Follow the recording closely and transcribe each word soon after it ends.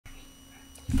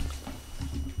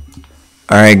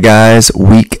All right, guys.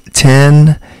 Week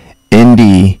 10,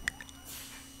 Indy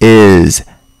is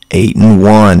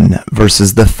 8-1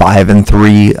 versus the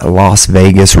 5-3 Las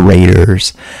Vegas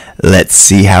Raiders. Let's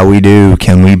see how we do.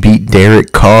 Can we beat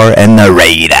Derek Carr and the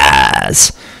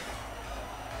Raiders?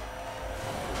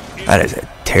 That is a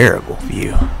terrible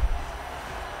view. All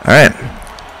right.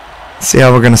 Let's see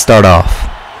how we're going to start off.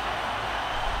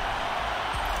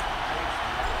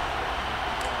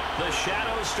 The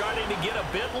shadow's starting to get a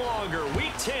bit longer.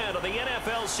 Week 10 of the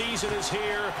NFL season is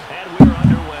here, and we're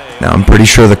underway. Now, I'm pretty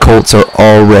sure the Colts are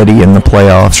already in the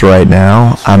playoffs right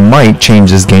now. I might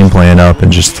change this game plan up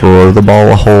and just throw the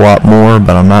ball a whole lot more,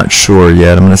 but I'm not sure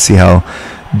yet. I'm going to see how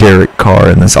Derek Carr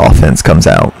in this offense comes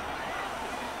out.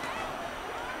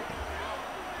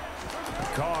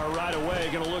 Carr right away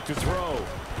going to look to throw.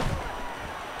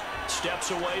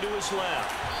 Steps away to his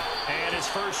left. And his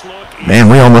first look. Man,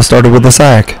 we almost started with a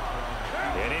sack.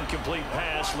 An incomplete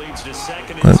pass leads to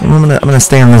second and I'm gonna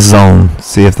stay on this zone,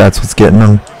 see if that's what's getting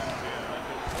them.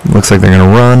 Looks like they're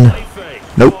gonna run.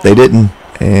 Nope, they didn't,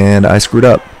 and I screwed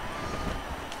up.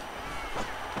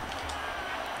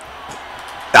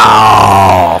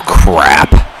 Oh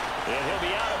crap!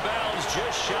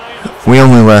 We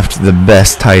only left the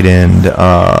best tight end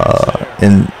out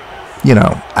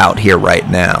here right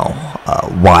now,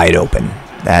 wide open.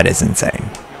 That is insane.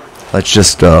 Let's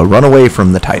just run away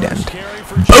from the tight end.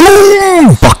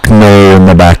 Boom! Buckner in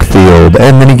the backfield,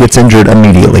 and then he gets injured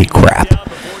immediately. Crap.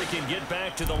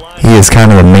 He is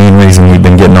kind of the main reason we've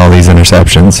been getting all these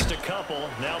interceptions.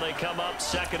 Now they come up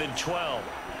 2nd and 12.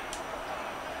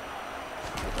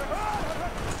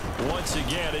 Once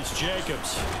again, it's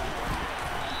Jacobs.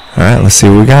 All right, let's see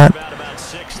what we got.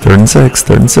 3rd and 6.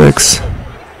 3rd and 6.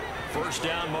 First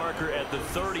down marker at the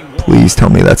 31. Please tell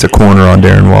me that's a corner on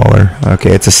Darren Waller.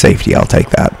 Okay, it's a safety. I'll take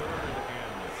that.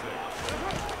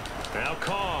 Now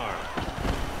Carr.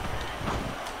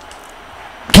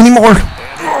 Kenny Moore.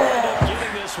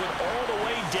 Getting this one all the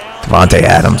way down. Devontae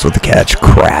Adams with the catch.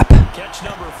 Crap. Catch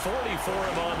number 40 for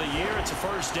him on the year. It's a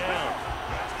first down.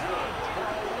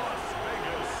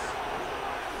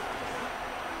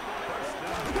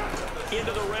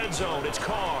 Into the red zone. It's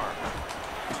Carr.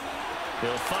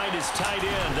 He'll find his tight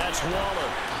end. That's Waller.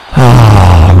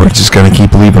 We're just going to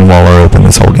keep leaving Waller open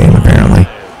this whole game, apparently.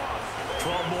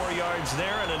 12 more yards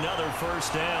there and another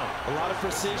first down. A lot of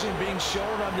precision being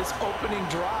shown on this opening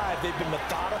drive. They've been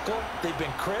methodical. They've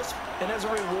been crisp. And as a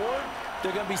reward,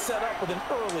 they're going to be set up with an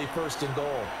early 1st and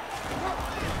goal.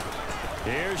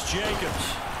 Here's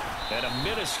Jacobs. And a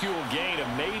minuscule gain of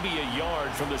maybe a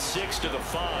yard from the 6 to the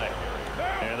 5.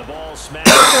 And the ball smashed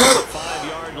to the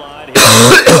 5-yard line.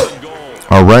 Here's goal.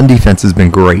 Our run defense has been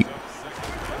great.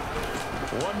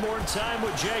 One more time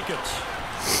with Jacobs.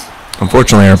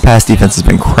 Unfortunately, our pass defense has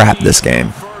been crap this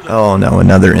game. Oh no,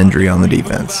 another injury on the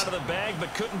defense. Out of the bag,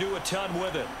 but couldn't do a ton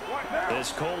with it.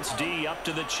 This Colts D up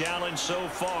to the challenge so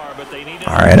far, but they need.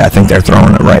 All right, I think they're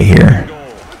throwing it right here.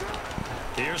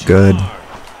 Good.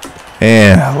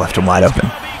 And I left him wide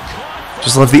open.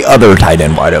 Just left the other tight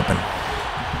end wide open.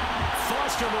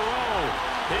 Foster Moreau,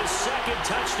 his 2nd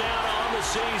touchdown on the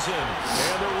season.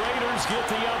 And the Raiders get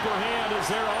the upper hand as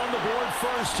they're on the board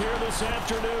first here this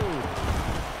afternoon.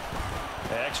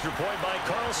 Extra point by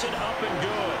Carlson, up and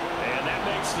good. And that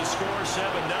makes the score 7-0.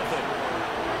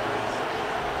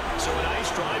 So a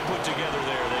nice drive put together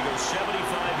there. They go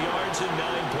 75 yards in 9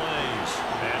 plays.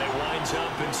 And it winds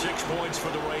up in 6 points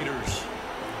for the Raiders.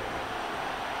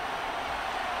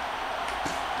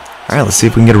 All right, let's see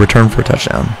if we can get a return for a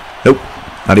touchdown. Nope,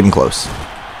 not even close.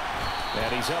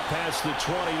 And he's up past the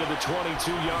 20 to the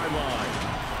 22-yard line.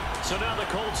 So now the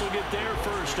Colts will get their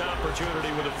first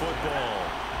opportunity with the football.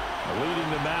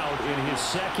 Leading them out in his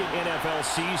 2nd NFL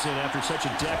season after such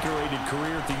a decorated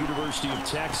career at the University of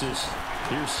Texas.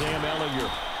 Here's Sam Ehlinger.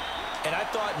 And I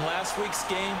thought in last week's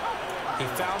game, he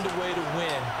found a way to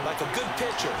win like a good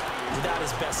pitcher without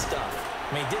his best stuff.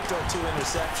 I mean, he did throw 2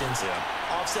 interceptions,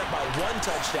 offset by 1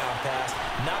 touchdown pass.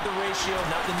 Not the ratio,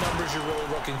 not the numbers you're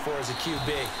really looking for as a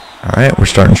QB. All right, we're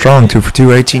starting strong. 2 for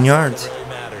 2, 18 yards. It really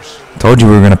matters. Told you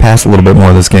we were going to pass a little bit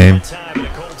more this game.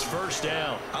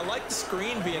 I like the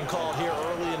screen being called here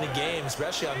early in the game,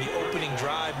 especially on the opening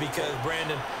drive, because,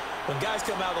 Brandon, when guys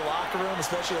come out of the locker room,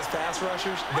 especially as pass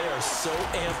rushers, they are so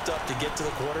amped up to get to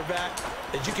the quarterback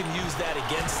that you can use that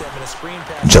against them in a screen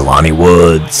pass. Jelani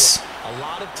Woods. A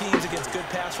lot of teams against good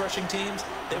pass rushing teams,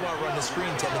 they want to run the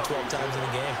screen 10 to 12 times in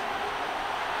a game.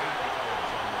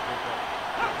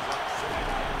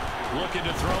 Looking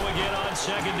to throw again on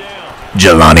 2nd down.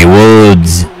 Jelani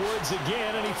Woods.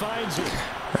 Again, and he finds it.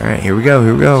 All right, here we go.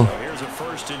 Here we go. Here's a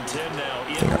 1st and 10 now.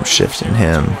 I think I'm shifting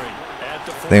him. I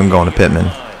think I'm going to Pittman.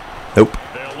 Nope.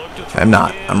 I'm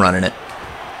not. I'm running it.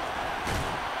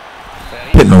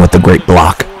 Pittman with the great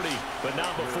block. But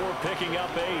not before picking up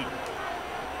 8.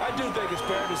 I do think it's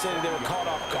fair to say that they were caught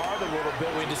off guard a little bit.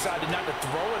 We decided not to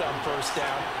throw it on first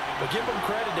down. But give them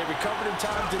credit. They recovered in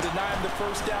time to deny him the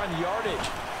first down yardage.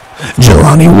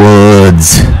 Jelani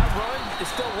Woods.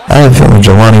 I have a feeling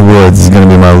Jelani Woods is going to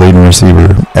be my leading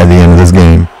receiver at the end of this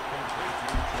game.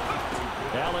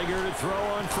 Ehlinger to throw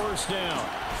on first down.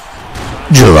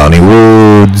 Jelani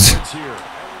Woods.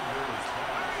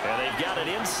 And they've got it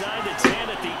inside the 10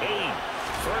 at the 8.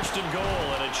 First and goal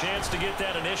and a chance to get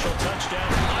that initial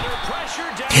touchdown. Under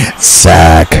pressure down.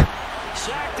 Sack.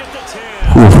 Sacked at the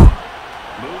 10. Whew.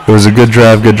 It was a good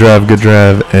drive,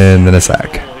 and then a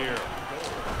sack.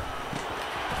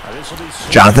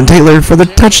 Jonathan Taylor for the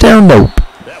touchdown. Nope.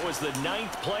 That was the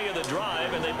 9th play of the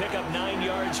drive, and they pick up 9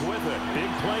 yards with it.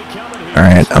 Big play coming here. All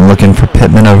right, I'm looking for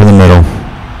Pittman over the middle.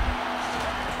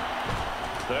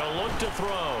 They'll look to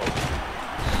throw.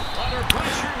 Under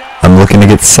pressure now. I'm looking to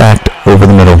get sacked over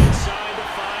the middle. Inside the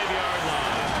 5-yard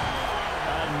line.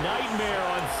 A nightmare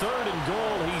on 3rd and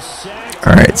goal. He's sacked.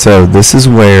 All right, so this is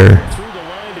where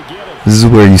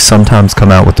you sometimes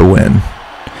come out with the win.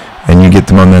 And you get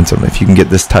the momentum if you can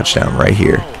get this touchdown right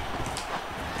here.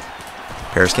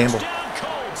 Paris Campbell.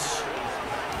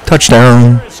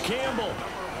 Touchdown. Paris Campbell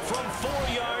from 4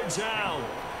 yards out.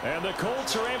 And the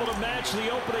Colts are able to match the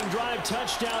opening drive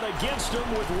touchdown against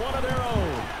them with one of their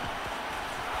own.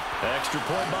 Extra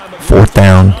point by McGregor. 4th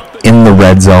down in the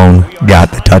red zone. Got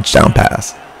the touchdown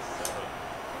pass.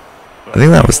 I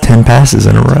think that was 10 passes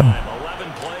in a row.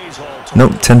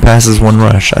 Nope, 10 passes, 1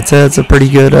 rush. I'd say that's a pretty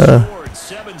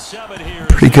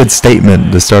good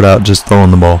statement to start out just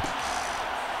throwing the ball.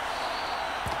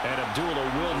 And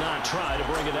Abdullah will not try to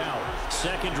bring it out.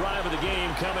 Second drive of the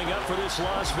game coming up for this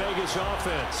Las Vegas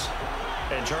offense.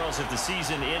 And Charles, if the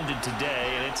season ended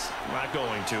today, and it's not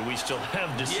going to, we still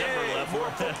have December left.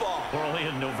 We're only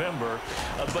in November,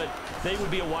 but they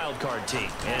would be a wild card team,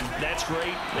 and that's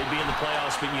great. They'd be in the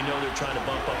playoffs, but you know they're trying to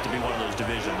bump up to be one of those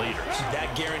division leaders.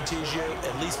 That guarantees you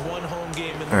at least one home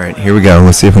game in the All right, here we go.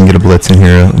 Let's see if we can get a blitz in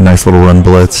here. A nice little run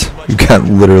blitz. We've got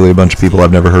literally a bunch of people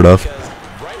I've never heard of.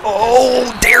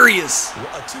 Oh, Darius.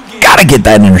 Gotta get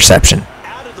that interception.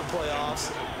 Out of the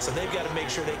playoffs, so they've got to make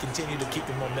sure they continue to keep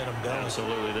the momentum going.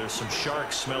 Absolutely. There's some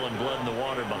sharks smelling blood in the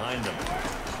water behind them.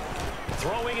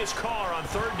 Throwing his car on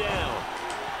 3rd down.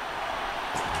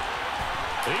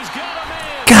 He's got a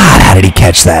man. God, how did he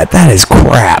catch that? That is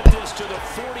crap.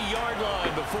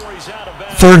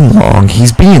 3rd and long.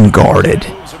 He's being guarded.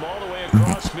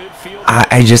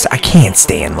 I can't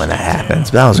stand when that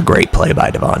happens. But that was a great play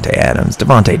by Devontae Adams.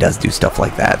 Devontae does do stuff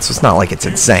like that, so it's not like it's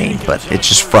insane, but it's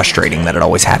just frustrating that it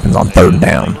always happens on 3rd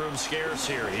down. He's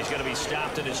going to be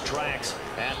stopped in his tracks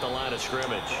at the line of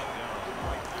scrimmage.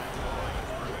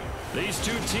 These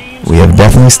two teams, we have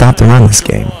definitely stopped the run this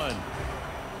game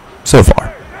so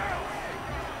far.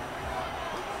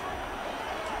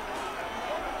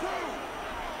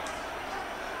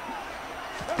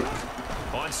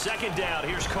 On 2nd down,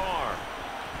 here's Carr.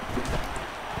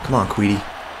 Come on, Queedy.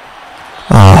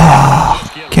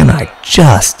 Oh, can I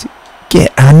just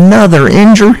get another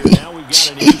injury?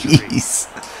 Jeez.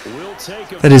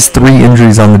 That is 3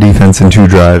 injuries on the defense in 2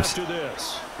 drives.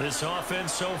 This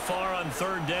offense so far on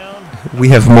 3rd down. We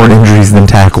have more injuries than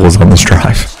tackles on this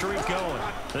drive.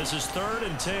 This is 3rd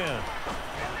and 10.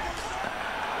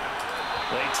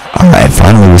 All right,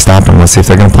 finally we stopped them. Let's see if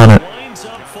they're going to punt it.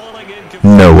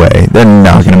 No way. They're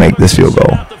not going to make this field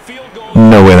goal.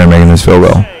 No way they're making this field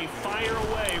goal.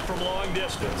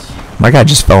 My guy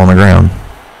just fell on the ground.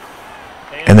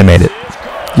 And they made it.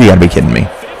 You got to be kidding me.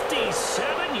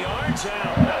 57 yards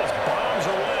out. That is bombs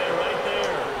away right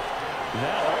there.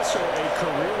 That also a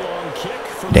career-long kick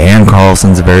for Dan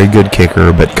Carlson's a very good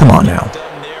kicker, but come on now.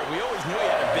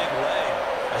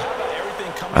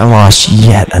 I lost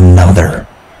yet another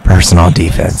person on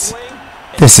defense.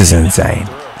 This is insane.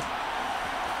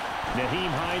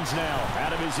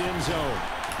 Out of his end zone.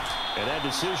 And that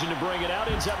decision to bring it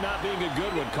out ends up not being a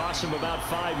good one. Cost him about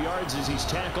 5 yards as he's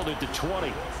tackled at the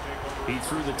 20. He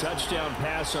threw the touchdown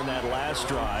pass on that last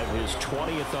drive, his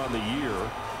 20th on the year.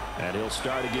 And he'll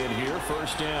start again here,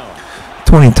 1st down.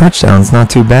 20 touchdowns, not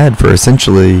too bad for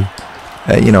essentially,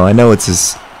 I know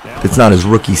it's not his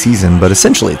rookie season, but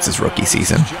essentially it's his rookie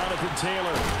season.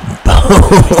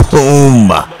 Boom.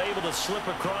 But able to slip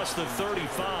across the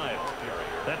 35.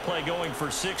 That play going for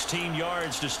 16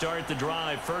 yards to start the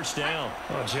drive, 1st down.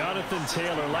 Well, Jonathan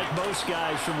Taylor, like most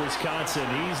guys from Wisconsin,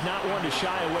 he's not one to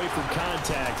shy away from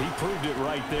contact. He proved it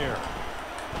right there.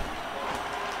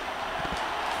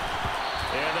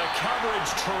 And the coverage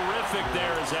terrific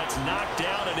there as that's knocked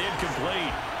down and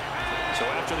incomplete. So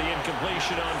after the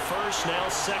incompletion on first, now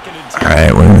second and 10. All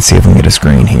right, we're going to see if we can get a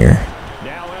screen here.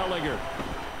 Now Ehlinger.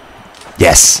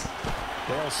 Yes.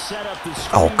 They'll set up the screen.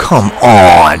 Oh, come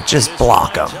on. Just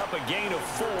block him. Up a gain of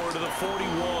 4 to the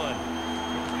 41.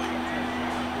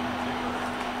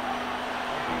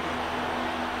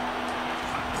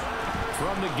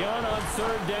 From the gun on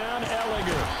third down,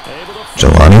 Ehlinger. Able to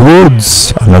Jelani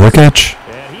Woods, another catch.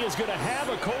 And he is going to have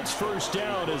a Colts first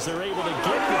down as they're able to get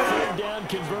the third down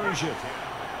conversion.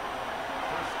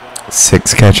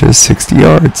 6 catches, 60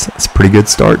 yards. That's a pretty good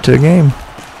start to a game.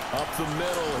 Up the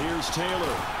middle, here's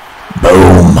Taylor.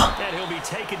 Boom. And he'll be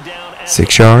taken down at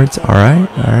 6 yards. All right,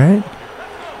 all right.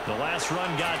 the last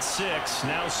run got 6,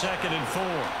 now second and 4.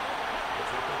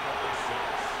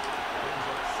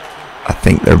 I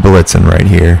think they're blitzing right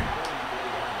here.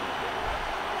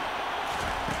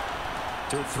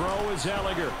 To throw is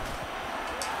Ehlinger.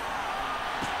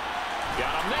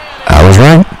 Got a man I was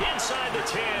right. inside the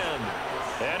 10.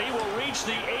 And he will reach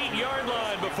the 8-yard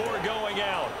line before going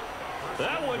out.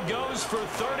 That one goes for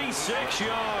 36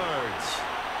 yards.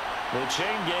 The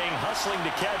chain gang hustling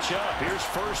to catch up. Here's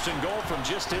first and goal from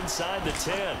just inside the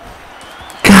 10.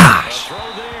 Gosh. Throw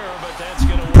there, but that's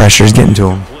going to Pressure's getting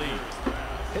to him.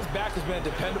 His back has been a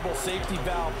dependable safety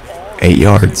valve all 8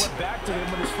 yards. went back to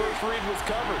him when his first read was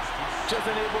covered. Just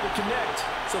unable to connect,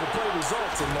 so the play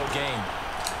results in no gain.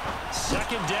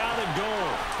 Second down and goal.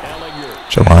 Ehlinger.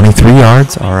 Jelani, 3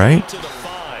 yards. All right. To the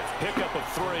 5. Pickup of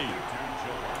 3.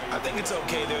 I think it's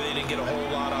okay there. They didn't get a whole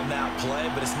lot on that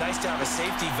play, but it's nice to have a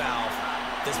safety valve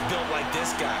that's built like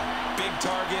this guy. Big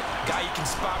target, guy you can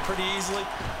spot pretty easily.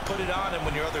 Put it on him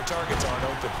when your other targets aren't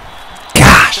open.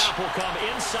 Gosh. Stop will come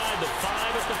inside the 5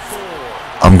 at the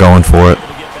 4. I'm going for it.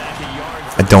 To get back a yard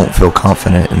I don't feel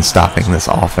confident in stopping this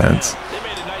offense. They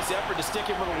made a nice effort to stick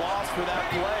him with a loss for that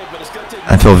play, but it's going to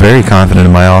take... I feel very confident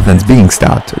in my offense being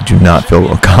stopped. I do not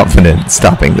feel confident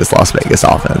stopping this Las Vegas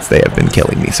offense. They have been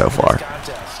killing me so far. They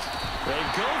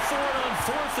go for it on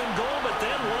 4th and goal, but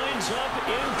then lines up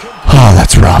incomplete. Oh,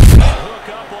 that's rough. Hook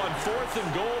up on 4th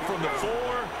and goal from the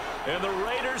 4, and the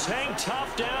Raiders hang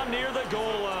tough down near the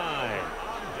goal line.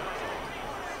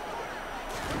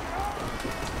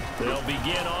 They'll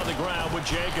begin on the ground with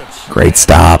Jacobs. Great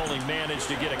stop. Only managed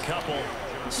to get a couple.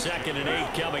 2nd and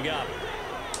 8 coming up.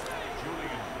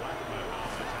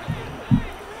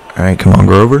 All right, come on,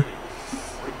 Grover.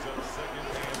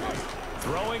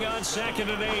 Throwing on 2nd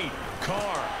and 8.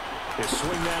 Carr. He'll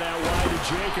swing that out wide to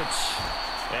Jacobs.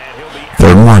 And he'll be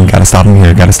 3rd and 1. Gotta stop him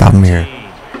here. Gotta stop him here.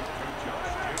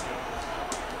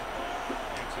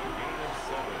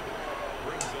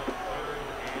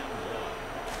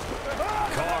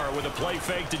 Carr with a play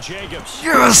fake to Jacobs.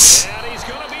 Yes. And he's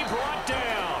going to be brought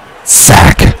down.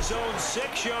 Sack. His own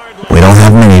 6-yard line. We don't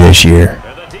have many this year,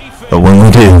 And the defense but when we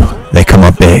do, they come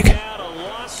up big. down a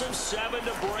loss of 7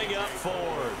 to bring up 4.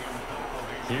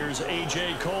 Here's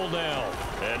A.J. Cole now.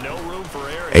 And no room for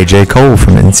error. A.J. Cole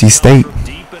from NC State.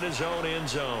 Deep in his own end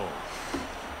zone.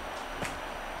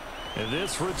 And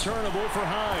this returnable for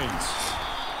Hines.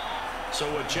 So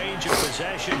a change of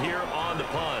possession here on the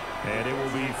punt. And it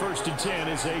will be 1st and 10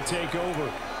 as they take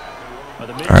over. All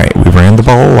right, we ran the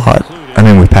ball a lot. I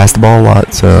mean, we passed the ball a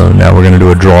lot, so now we're going to do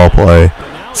a draw play.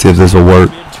 See if this will work.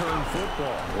 Midterm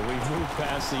football. Well, we've moved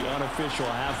past the unofficial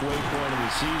halfway point of the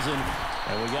season,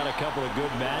 and we got a couple of good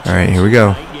matches. All right, here we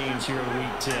go. Games here in Week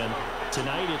 10.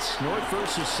 Tonight it's North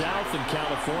versus South in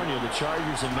California. The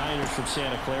Chargers and Niners from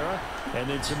Santa Clara, and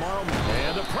then tomorrow,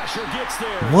 and the pressure gets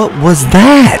there. What was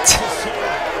that?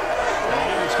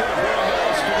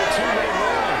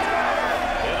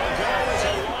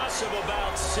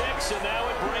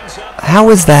 How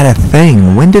is that a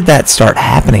thing? When did that start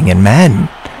happening in Madden?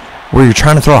 Where you're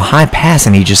trying to throw a high pass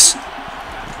and he just...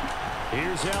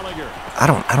 I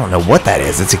don't know what that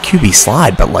is. It's a QB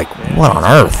slide, but like, what on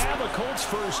earth? The Colts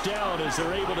first down as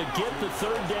they're able to get the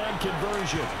 3rd down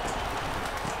conversion.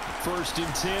 1st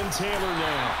and 10, Taylor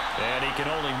now. And he can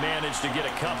only manage to get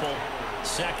a couple.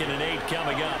 2nd and 8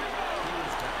 coming up.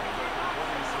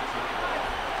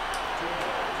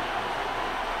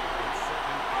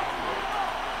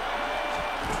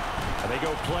 And they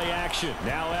go play action.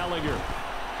 Now Ehlinger.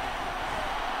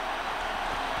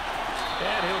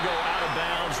 And he'll go out of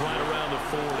bounds right around the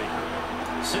 40.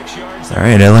 6 yards. All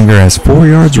right, Ehlinger has 4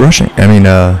 yards rushing. 9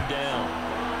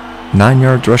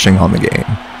 yards rushing on the game.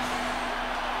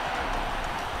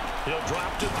 He'll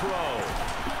drop to throw.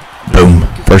 Boom.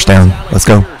 First down. Let's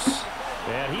go.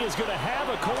 And he is going to have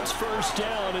a Colts first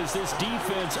down as this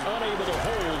defense unable to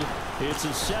hold. It's a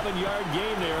 7-yard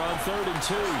gain there on 3rd and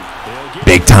 2.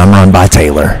 Big time run by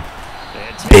Taylor.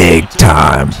 And Big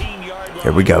time.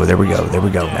 There we go, there we go, there we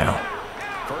go now.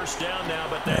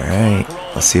 Alright,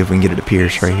 let's see if we can get it to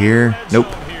Pierce right here. Nope.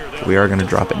 We are going to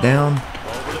drop it down.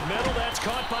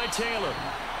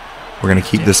 We're going to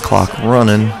keep this clock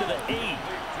running.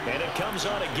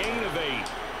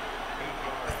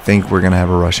 I think we're going to have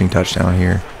a rushing touchdown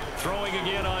here. Throwing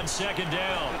again on second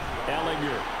down.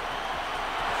 Ehlinger.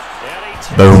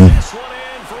 Boom.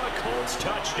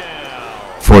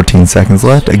 14 seconds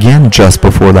left. Again, just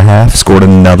before the half, scored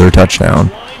another touchdown.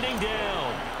 Winding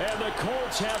down. And the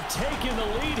Colts have taken the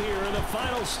lead here in the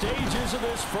final stages of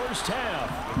this first half.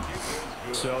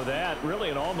 So that really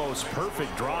an almost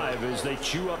perfect drive as they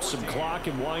chew up some clock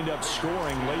and wind up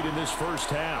scoring late in this first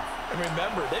half. And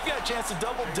remember, they've got a chance to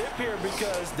double dip here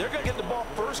because they're going to get the ball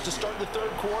first to start the third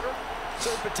quarter.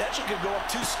 So the potential could go up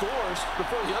 2 scores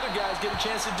before the other guys get a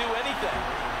chance to do anything.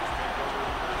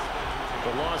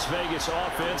 The Las Vegas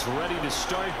offense ready to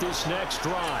start this next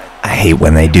drive. I hate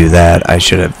when they do that. I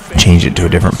should have changed it to a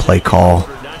different play call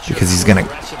because he's going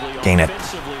to gain a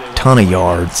ton of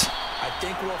yards.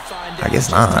 I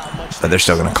guess not, but they're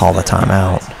still going to call the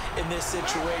timeout. In this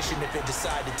situation, if they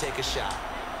decide to take a shot.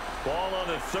 Ball on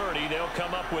the 30, they'll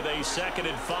come up with a 2nd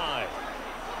and 5.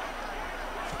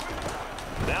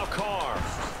 Now Carr.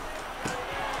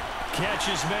 Catch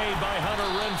is made by Hunter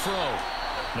Renfrow.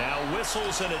 Now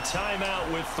whistles and a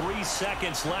timeout with 3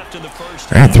 seconds left in the first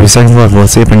half. All right, 3 seconds left.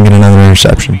 Let's see if we can get another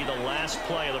interception. The last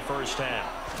play of the first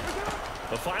half.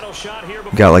 The final shot here.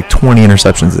 We got like 20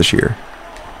 interceptions this year.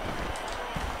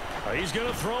 He's going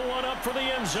to throw one up for the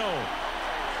end zone.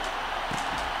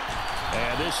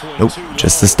 And this one Nope,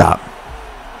 just a stop.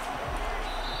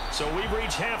 So we've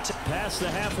reached past the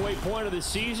halfway point of the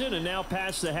season and now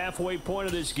past the halfway point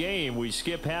of this game. We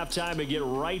skip halftime and get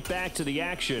right back to the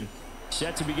action.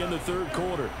 Set to begin the third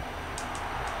quarter.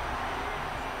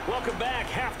 Welcome back.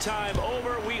 Halftime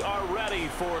over. We are ready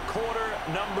for quarter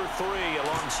number 3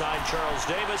 alongside Charles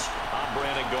Davis. I'm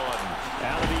Brandon Gordon.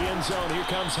 Out of the end zone, here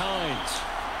comes Hines.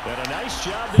 And a nice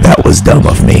job there. That was dumb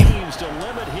of me. To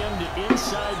limit him to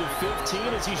inside the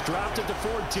 15 as he's dropped it to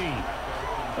 14.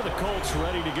 Well, the Colts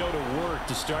ready to go to work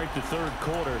to start the third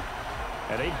quarter.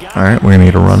 All right, we're going to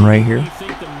get a run right here. What do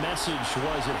you think the message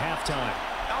was at halftime?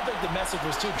 I don't think the message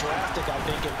was too drastic, I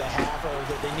think, at the half, or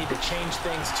that they need to change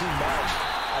things too much.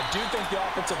 I do think the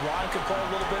offensive line could play a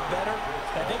little bit better.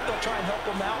 I think they'll try and help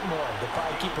them out more. They'll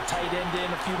probably keep a tight end in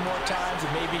a few more times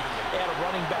and maybe add a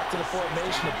running back to the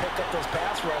formation to pick up those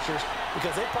pass rushers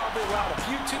because they probably allowed a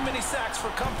few too many sacks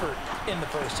for comfort in the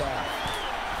first half.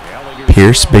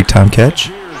 Pierce, big time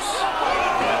catch.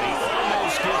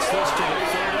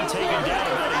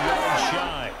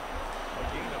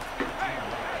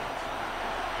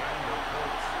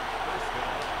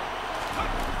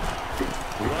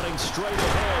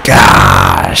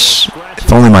 Gosh,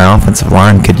 if only my offensive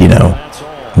line could,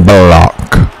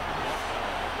 block.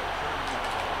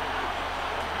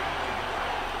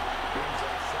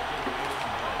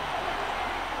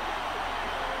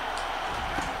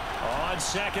 On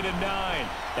 2nd and 9,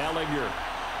 Ehlinger.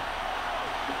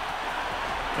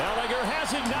 Ehlinger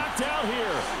has it knocked out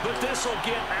here, but this will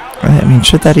get out. I mean,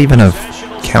 should that even have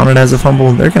counted as a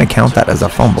fumble? They're going to count that as a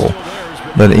fumble.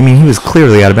 But, I mean, he was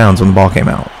clearly out of bounds when the ball came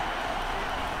out.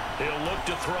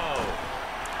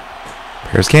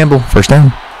 Here's Campbell, first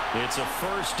down. It's a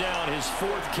first down, his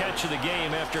 4th catch of the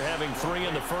game after having 3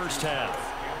 in the first half.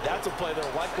 That's a play that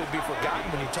will likely be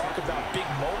forgotten when you talk about big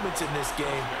moments in this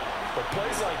game. But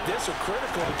plays like this are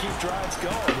critical to keep drives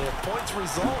going. If points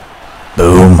result,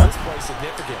 boom. this play's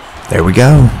significant. There we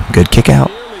go. Good kick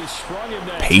out.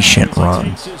 Patient run.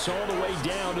 Takes us all the way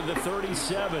down to the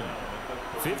 37.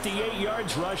 58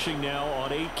 yards rushing now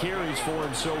on 8 carries for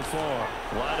him so far.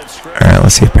 All right,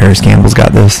 let's see if Paris Campbell's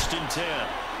got this.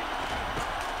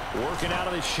 Working out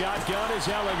of the shotgun is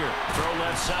Ehlinger. Throw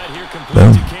left side here,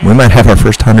 Boom. We might have our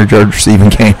first 100-yard receiving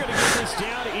game.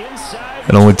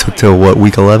 It only took till, what,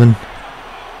 week 11?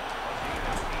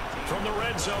 From the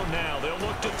red zone now, they'll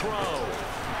look to throw.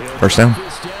 First down.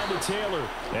 Down to Taylor,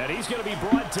 and he's going to be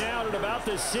brought down at about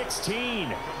the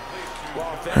 16.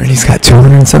 All right, he's got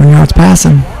 207 yards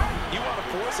passing.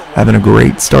 Having a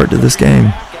great start to this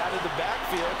game.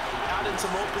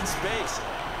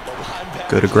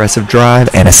 Good aggressive drive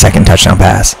and a 2nd touchdown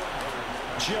pass.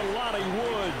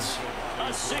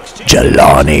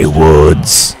 Jelani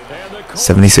Woods.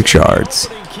 76 yards.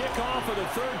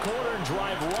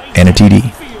 And a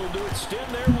TD.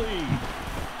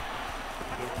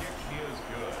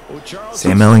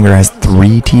 Sam Ehlinger has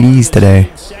 3 TDs today.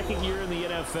 Second year in the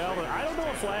NFL. I don't know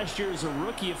if last year's a rookie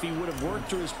rookie if he would have worked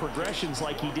through his progressions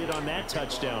like he did on that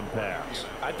touchdown pass.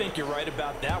 I think you're right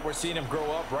about that. We're seeing him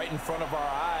grow up right in front of our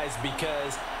eyes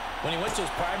because when he went to his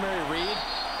primary read,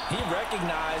 he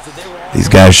recognized that they were all... These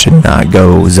guys should not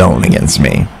go zone against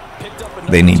me.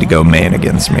 They need to go man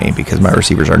against me because my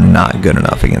receivers are not good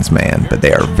enough against man, but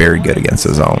they are very good against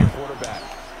the zone.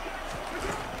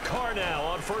 Carr now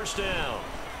on first down.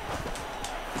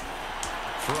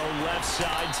 Throw left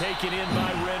side, taken in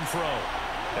by Renfro.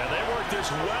 And they work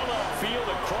this well upfield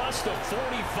across the 45.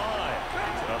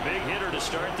 A big hitter to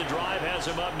start the drive has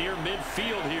him up near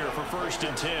midfield here for 1st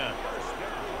and 10.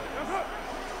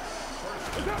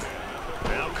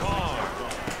 Now Carr.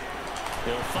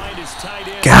 He'll find his tight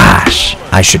end. Gosh,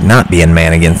 I should not be in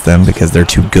man against them because they're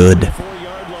too good.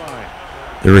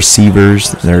 Their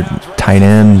receivers, their tight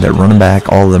end, their running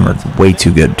back, all of them are way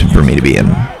too good for me to be in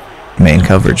man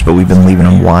coverage, but we've been leaving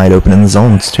them wide open in the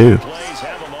zones too.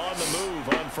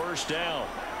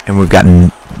 And we've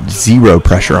gotten zero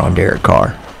pressure on Derek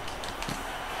Carr.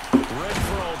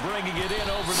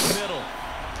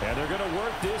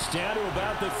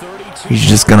 He's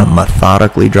just going to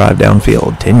methodically drive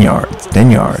downfield. 10 yards,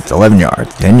 10 yards, 11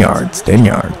 yards, 10 yards, 10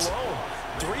 yards.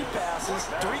 3 passes,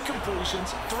 3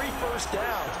 completions, 3 first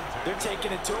downs. They're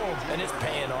taking it to him, and it's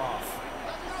paying off.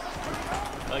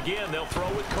 Again, they'll throw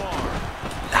with Carr.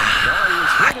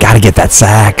 I got to get that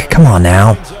sack. Come on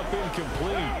now.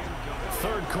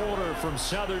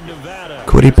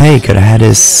 Quiddy Pay could have had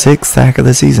his 6th sack of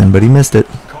the season, but he missed it.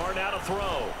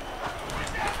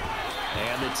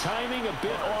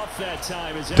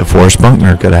 DeForest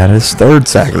Buckner could have had his 3rd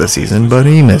sack of the season, but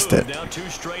he missed it. Now 2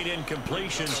 straight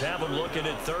incompletions have him looking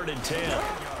at 3rd and 10.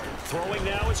 Throwing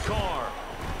now is Carr.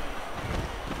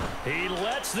 He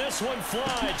lets this one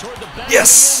fly toward the back.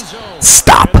 Yes!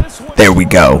 Stop. There we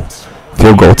go.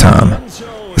 Field goal time.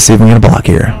 Let's see if we can get a block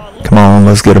here. Come on,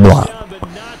 let's get a block.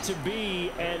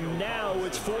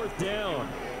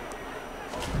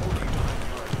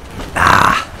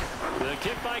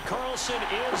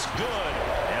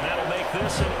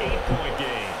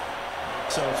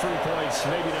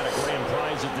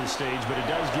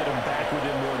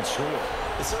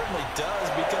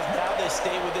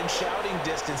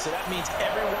 So that means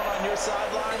everyone on your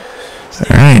sideline.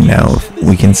 All right, now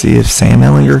we can see if Sam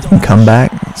Ehlinger can come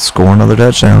back, score another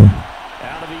touchdown.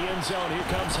 Out of the end zone, here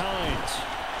comes Hines.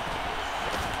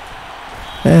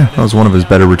 Yeah, that was one of his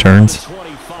better returns.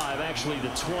 25, actually the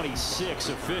 26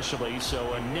 officially,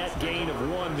 so a net gain of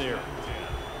 1 there.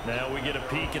 Now we get a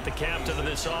peek at the captain of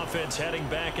this offense heading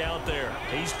back out there.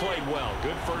 He's played well.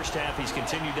 Good first half. He's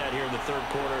continued that here in the 3rd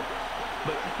quarter.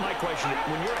 But my question,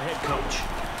 when you're a head coach,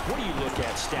 what do you look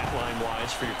at stat line-wise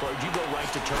for your coach? Do you go right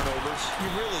to turnovers? You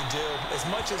really do. As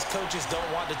much as coaches don't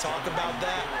want to talk about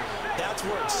that, that's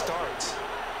where it starts.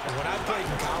 And when I played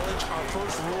in college, our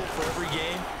first rule for every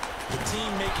game, the team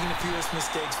making the fewest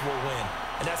mistakes will win.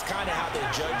 And that's kind of how they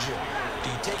judge you.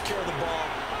 Do you take care of the ball,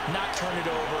 not turn it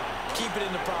over, keep it in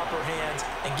the proper hands,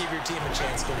 and give your team a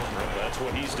chance to win? Well, that's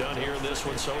what he's done here in this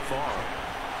one so far.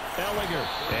 Ehlinger,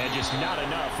 and just not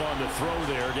enough on the throw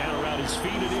there, down around his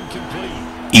feet and incomplete.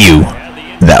 Ew,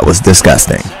 that was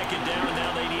disgusting. Second down,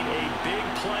 now they need a big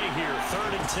play here,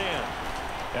 3rd and 10.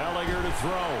 Ehlinger to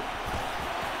throw.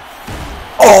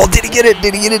 Oh, did he get it?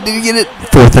 Did he get it? Did he get it?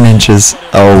 4th and inches.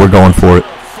 Oh, we're going for it.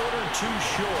 A foot or 2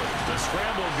 short. The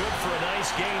scramble good for a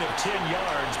nice gain of 10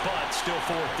 yards, but still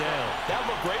 4th down. That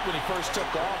looked great when he first took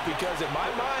off because in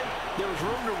my mind, there was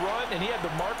room to run and he had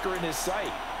the marker in his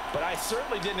sight. But I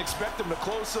certainly didn't expect them to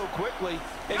close so quickly.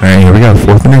 All right, here we go.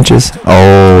 4th and inches.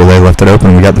 Oh, they left it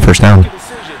open. We got the 1st down.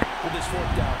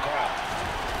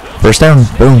 1st down.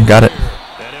 Boom, got it.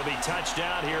 And he'll be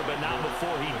touchdown here, but not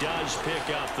before he does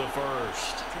pick up the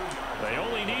 1st. They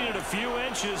only needed a few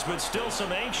inches, but still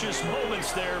some anxious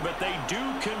moments there, but they do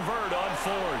convert on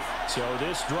 4th. So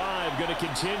this drive going to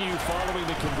continue following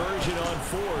the conversion on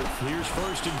 4th. Here's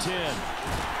 1st and 10.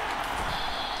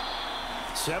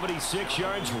 76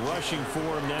 yards rushing for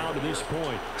him now to this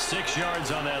point. 6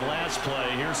 yards on that last play.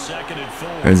 Here's 2nd and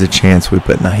 4. There's a chance we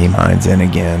put Nyheim Hines in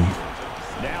again.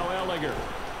 Now Ehlinger.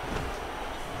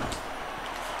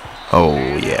 Oh,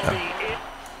 yeah.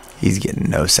 He's getting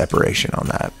no separation on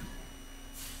that.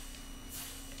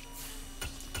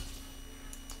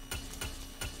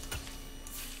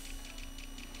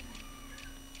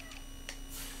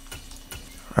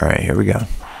 All right, here we go.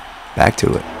 Back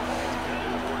to it.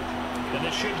 And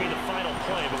this should be the final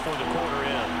play before the quarter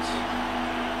ends.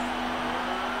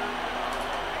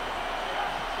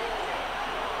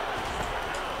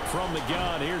 From the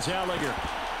gun, here's Ehlinger.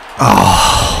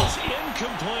 Oh. It's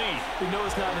incomplete. We know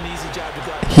it's not an easy job to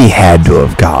go. He had to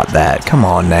have got that. Come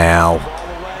on now.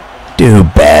 Do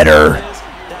better.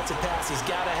 That's a pass he's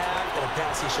got to have and a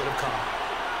pass he should have caught.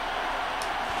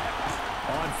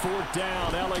 On fourth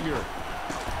down, Ehlinger.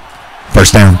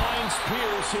 First down. Finds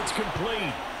Pierce, it's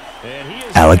complete. And he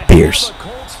is Alec Pierce. the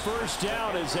Colts first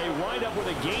down as they wind up with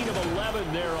a gain of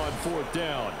 11 there on fourth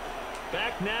down.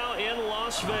 Back now in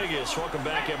Las Vegas. Welcome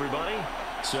back, everybody.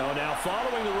 So now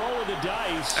following the roll of the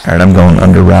dice. All right, I'm going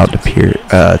under route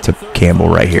to Campbell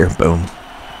right here. Boom.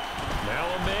 Now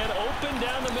a man open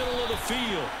down the middle of the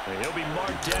field. And he'll be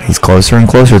marked down. He's closer and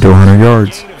closer to 100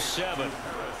 yards. Gain of 7.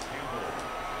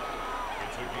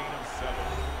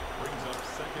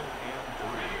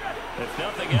 If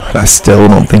nothing else, But I still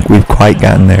don't think we've quite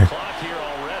gotten there. clock here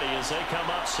already as they come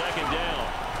up second down.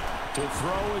 To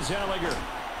throw is Ehlinger.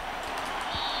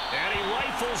 And he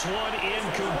rifles one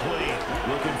incomplete.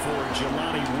 Looking for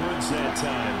Jelani Woods that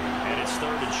time. And it's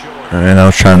third and short. And I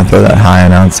was trying to throw that high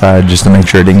and outside just to make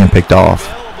sure it didn't get picked off.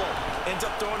 Ends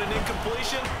up throwing an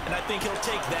incompletion, and I think he'll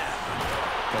take that.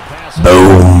 The pass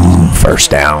Boom.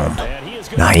 First down. and he is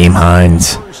gonna Naeem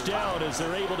Hines. first down as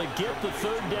they're able to get the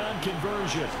third down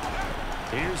conversion.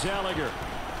 Here's Ehlinger.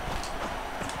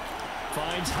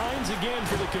 Finds Hines again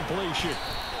for the completion.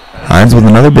 Hines with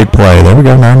another big play. There we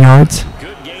go, 9 yards.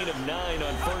 Good gain of 9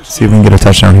 on first. See if we can get a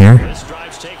touchdown here. This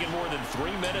drive's taken more than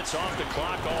 3 minutes off the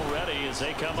clock already as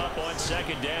they come up on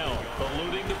second down.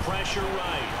 Eluding the pressure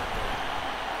right.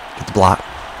 Get the block.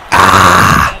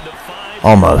 Ah! And the 5.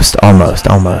 Almost.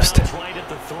 It's right at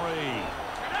the 3.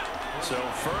 So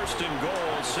first and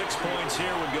goal, 6 points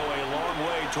here would go a long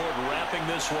way toward wrapping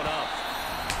this one up.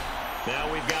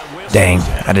 Now we've got whistles. Dang,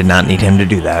 I did not need him to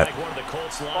do that. Like one of the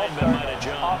Colts linemen might have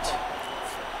jumped.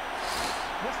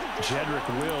 Jedrick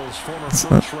Wills, former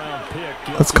first-round pick.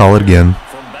 Let's call it again.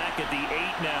 From back at the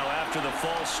 8 now after the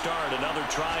false start. Another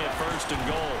try at first and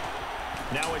goal.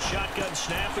 Now a shotgun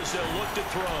snap as they'll look to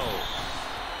throw.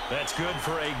 That's good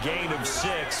for a gain of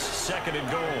 6, second and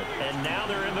goal. And now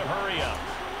they're in the hurry-up.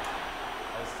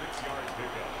 A 6-yard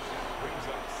pickup brings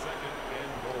up second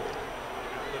and goal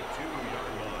at the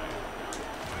 2-yard line.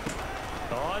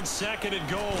 On second and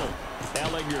goal,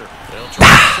 Ehlinger. They'll try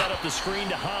to set up the screen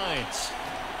to Hines.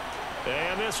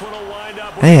 And this one will wind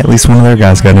up with Hey, at least one of their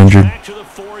guys got injured. back to the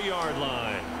 4-yard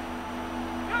line.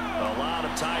 A lot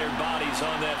of tired bodies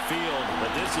on that field,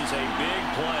 but this is a big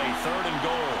play, third and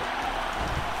goal.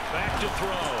 Back to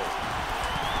throw.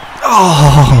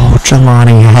 Oh,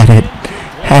 Jelani had it.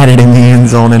 Had it in the end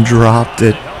zone and dropped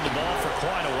it. Held the ball for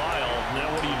quite a while.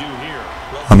 Now what do you do here?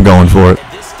 I'm going for it.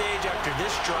 At this stage, after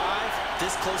this drive,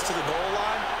 this close to the goal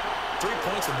line, 3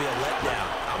 points would be a letdown.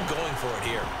 I'm going for it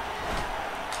here.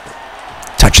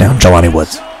 Touchdown, Jelani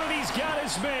Woods. So that he's got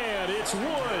his man. It's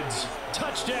Woods.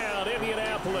 Touchdown,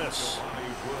 Indianapolis.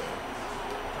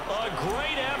 A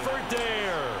great effort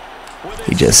there.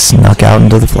 He just snuck out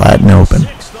into the flat and open.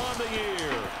 Sixth on the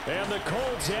year. And the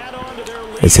Colts add on to their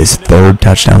lead. It's his 3rd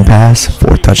touchdown pass,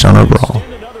 4th touchdown overall.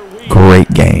 Great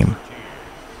game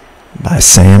by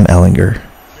Sam Ehlinger.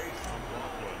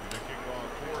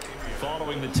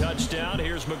 Following the touchdown,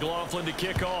 here's McLaughlin to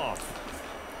kick off.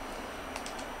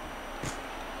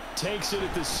 Takes it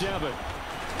at the 7.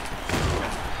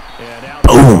 And out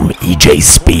Boom, EJ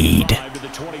Speed. to the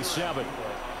 27.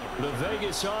 The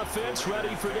Vegas offense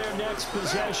ready for their next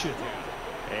possession.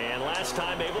 And last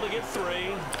time able to get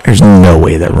 3. There's no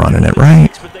way they're running it,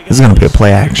 right? This is going to be a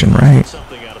play action, right?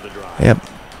 Something out of the drive. Yep.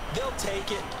 They'll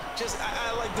take it. Just,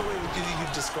 I like the way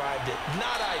you've described it.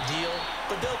 Not ideal,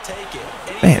 but they'll take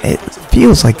it. Man, it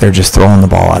feels like they're just throwing the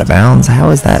ball out of bounds. How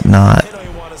is that not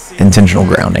intentional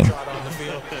grounding?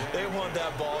 They want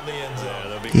that ball in the end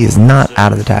zone. He is not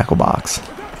out of the tackle box.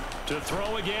 To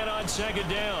throw again on second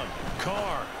down.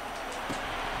 Carr.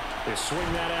 They swing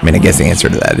that out. I mean, I guess the answer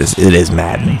to that is it is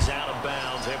Madden. He's out of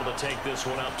bounds, able to take this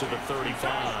one up to the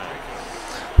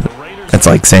 35. The Raiders That's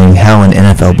like saying how an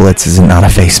NFL blitz is not a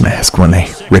face mask when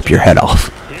they rip your head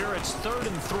off. here it's 3rd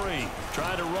and 3.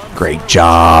 Try to run Great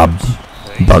job.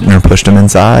 Buckner pushed him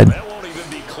inside That won't even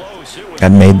be close. It was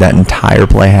and made that entire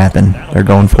play happen. They're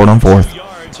going for it on 4th.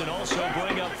 yards and also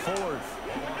bring up 4th.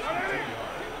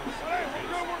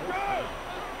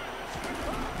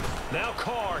 Now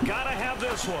Carr, gotta have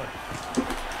this one.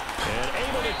 And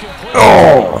able to complete.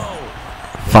 Oh!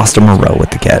 Foster Moreau with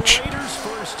the catch. Raiders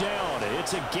first down.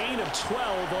 It's a gain of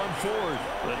 12 on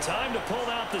 4th. The time to pull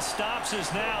out the stops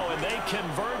is now, and they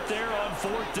convert there on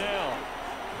 4th down.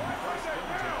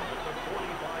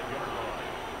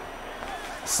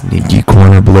 Sneaky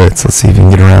corner blitz. Let's see if he can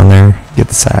get around there. Get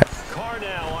the sack. Carr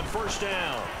now on first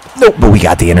down. Nope, but we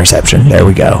got the interception. There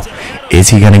we go. Is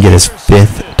he going to get his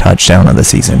 5th touchdown of the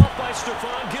season? By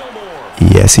Stephon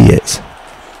Gilmore. Yes, he is.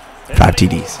 5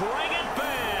 TDs. Bring it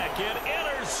back, and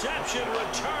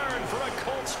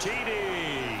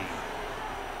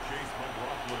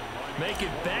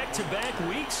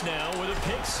Colts now with a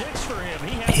pick six for him.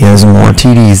 He has more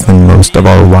TDs than most of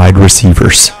our wide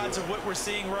receivers. Of what we're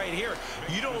seeing right here.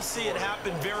 You don't see it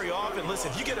happen very often.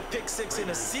 Listen, if you get a pick six in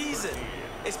a season,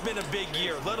 it's been a big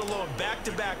year, let alone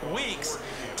back-to-back weeks.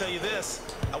 I'll tell you this,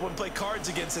 I wouldn't play cards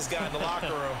against this guy in the locker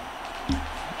room.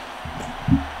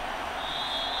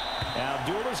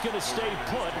 Abdullah's going to stay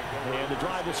put, and the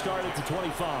drive will start at the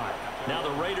 25. Now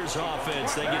the Raiders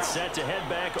offense, they get set to head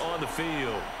back on the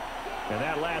field. And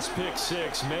that last pick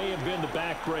six may have been the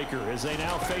backbreaker as they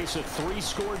now face a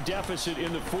 3-score deficit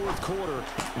in the fourth quarter.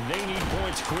 They need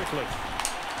points quickly.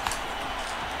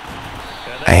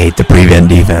 I hate the prevent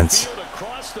defense.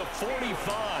 Across the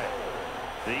 45.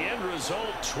 The end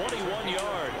result, 21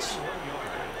 yards.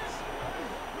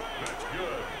 That's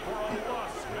good for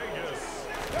Las Vegas.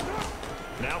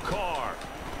 Now Carr.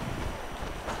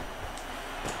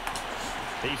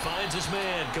 He finds his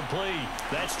man complete.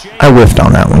 That's James. I whiffed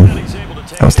on that one.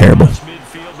 That was terrible.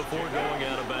 Midfield before going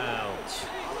out of bounds.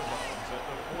 At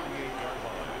the 48-yard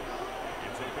line.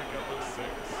 It's a pickup of 6.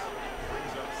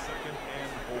 Brings up 2nd and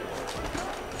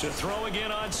 4. To throw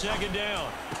again on second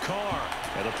down. Carr.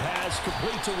 And the pass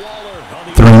complete to Waller. On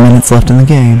the 3 minutes left in the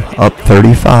game. Up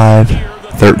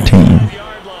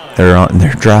 35-13.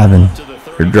 They're driving.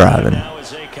 They're driving.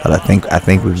 But I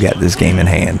think we've got this game in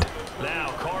hand.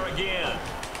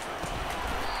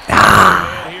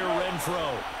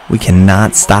 We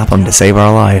cannot him to save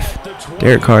our life.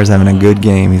 Derek Carr's having a good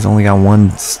game. He's only got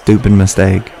one stupid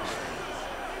mistake.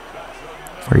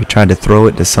 Where he tried to throw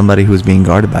it to somebody who was being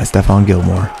guarded by Stephon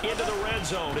Gilmore.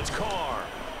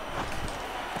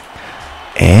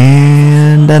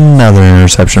 And another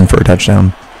interception for a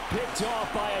touchdown. Picked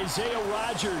off by Isaiah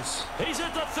Rodgers. He's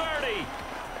at the 30.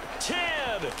 10.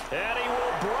 And he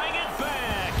will bring it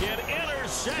back. An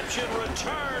interception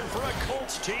return for a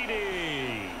Colts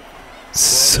TD.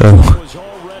 So,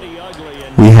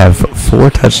 we have 4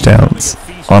 touchdowns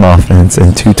on offense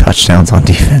and 2 touchdowns on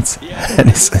defense. That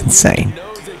is insane.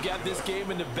 Knows they've got this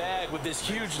game in the bag with this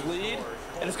huge lead,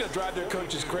 and it's going to drive their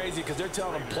coaches crazy because they're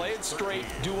telling them play it straight,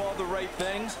 do all the right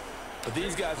things. But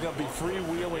these guys are going to be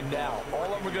freewheeling now. All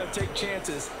of them are going to take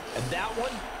chances, and that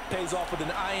one pays off with an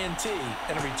INT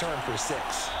and a return for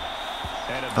 6.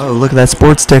 Oh, look at that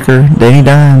sports sticker. Danny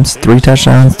Dimes, 3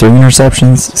 touchdowns, 3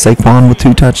 interceptions. Saquon with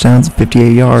 2 touchdowns,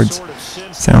 58 yards.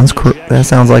 That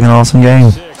sounds like an awesome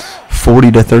game.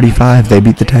 40-35, they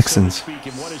beat the Texans.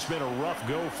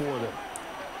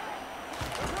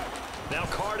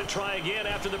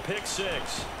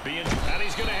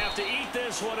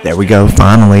 There we go,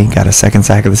 finally. Got a second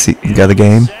sack of the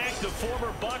game.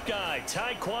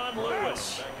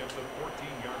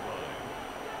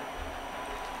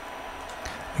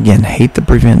 Again, hate the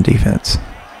prevent defense.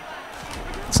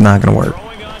 It's not going to work.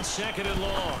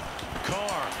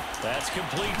 That's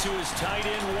complete to his tight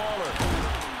end Waller.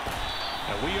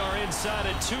 And we are inside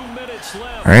at 2 minutes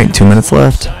left. All right, 2 minutes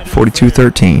left.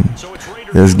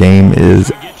 42-13. This game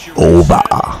is over.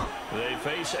 They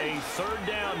face a third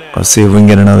down now. Let's see if we can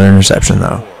get another interception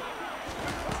though.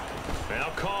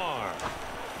 Now Carr.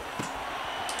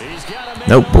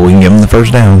 Nope, but we can give him the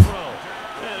first down.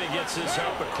 And he gets this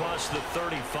up across the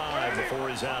 35 before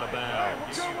he's out of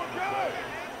bounds.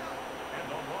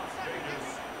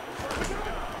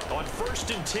 On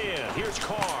 1st and 10, here's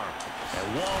Carr.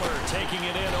 And Waller taking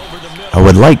it in over the middle. I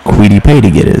would like Kwity Paye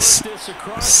to get his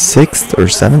 6th or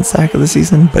 7th sack of the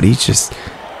season, but he just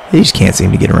can't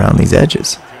seem to get around these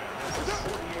edges.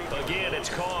 Again, it's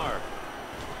Carr.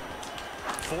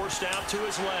 Forced out to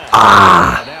his left.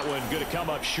 That one going to come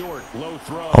up short. Low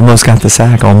throw. Almost got the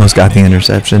sack, almost got the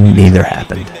interception. Neither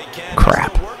happened.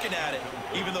 Crap.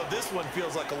 Even though this one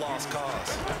feels like a lost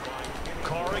cause.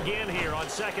 Carr again here on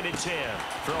 2nd and 10.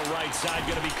 Throw right side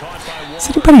going to be caught by Waller. Does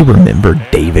anybody remember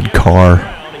David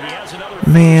Carr?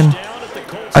 Man,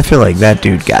 I feel like that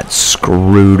dude got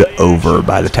screwed over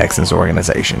by the Texans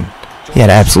organization. He had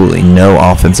absolutely no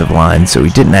offensive line, so he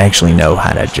didn't actually know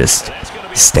how to just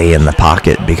stay in the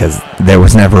pocket because there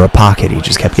was never a pocket. He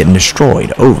just kept getting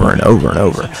destroyed over and over and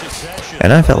over.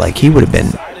 And I felt like he would have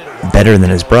been better than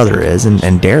his brother is,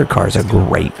 and Derek Carr is a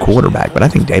great quarterback, but I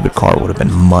think David Carr would have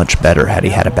been much better had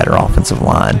he had a better offensive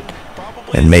line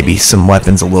and maybe some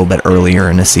weapons a little bit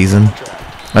earlier in his season.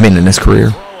 I mean, in his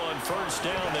career.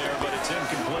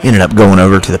 He ended up going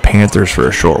over to the Panthers for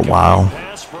a short while.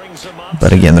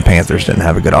 But again, the Panthers didn't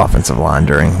have a good offensive line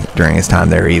during his time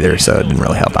there either, so it didn't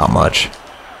really help out much.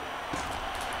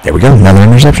 There we go, another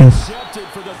interception.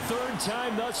 For the 3rd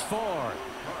time thus far.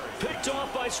 Picked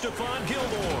off by Stephon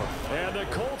Gilmore. And the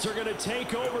Colts are going to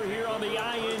take over here on the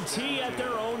INT at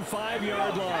their own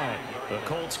 5-yard line. The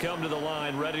Colts come to the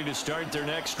line ready to start their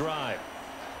next drive.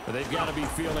 But they've got to be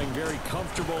feeling very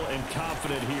comfortable and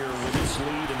confident here with this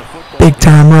lead in the football. Big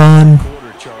time run.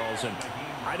 Quarter, Charles, and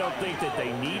I don't think that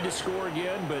they need to score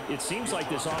again, but it seems like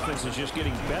this offense is just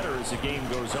getting better as the game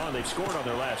goes on. They've scored on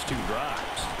their last 2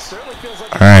 drives. Certainly feels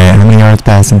like All right, how many yards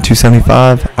passing?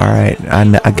 275. All right,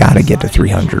 I gotta get to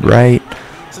 300, right?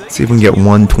 Let's see if we can get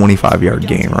one 25-yard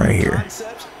game right here.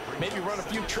 Maybe run a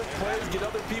few trick plays, get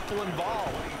other people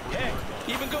involved. Heck,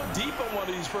 even go deep on one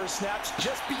of these first snaps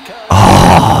just because.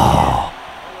 Oh,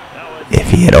 if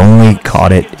he had only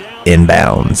caught it in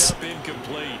bounds.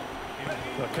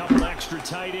 A couple extra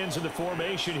tight ends in the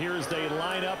formation here as they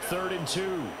line up 3rd and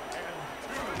 2.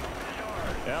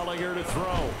 Ehlinger to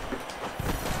throw.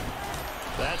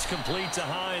 That's complete to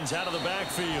Hines out of the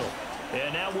backfield.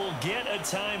 And now we'll get a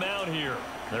timeout here.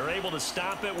 They're able to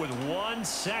stop it with 1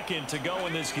 second to go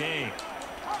in this game.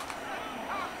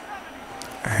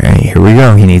 All right, here we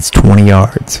go. He needs 20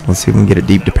 yards. Let's see if we can get it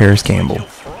deep to Paris Campbell.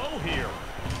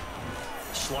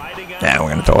 Now we're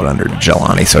going to throw it under to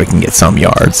Jelani so he can get some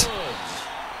yards.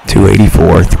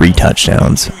 284, 3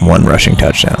 touchdowns, 1 rushing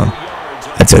touchdown.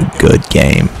 That's a good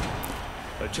game.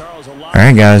 All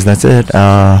right, guys, that's it.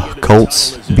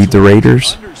 Colts beat the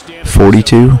Raiders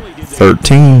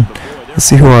 42-13. Let's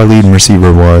see who our leading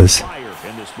receiver was.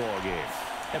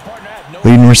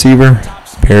 Leading receiver,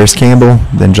 Paris Campbell,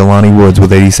 then Jelani Woods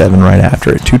with 87 right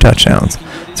after it. 2 touchdowns.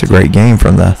 It's a great game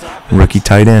from the rookie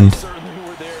tight end.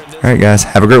 All right, guys,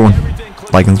 have a great one.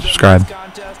 Like and subscribe.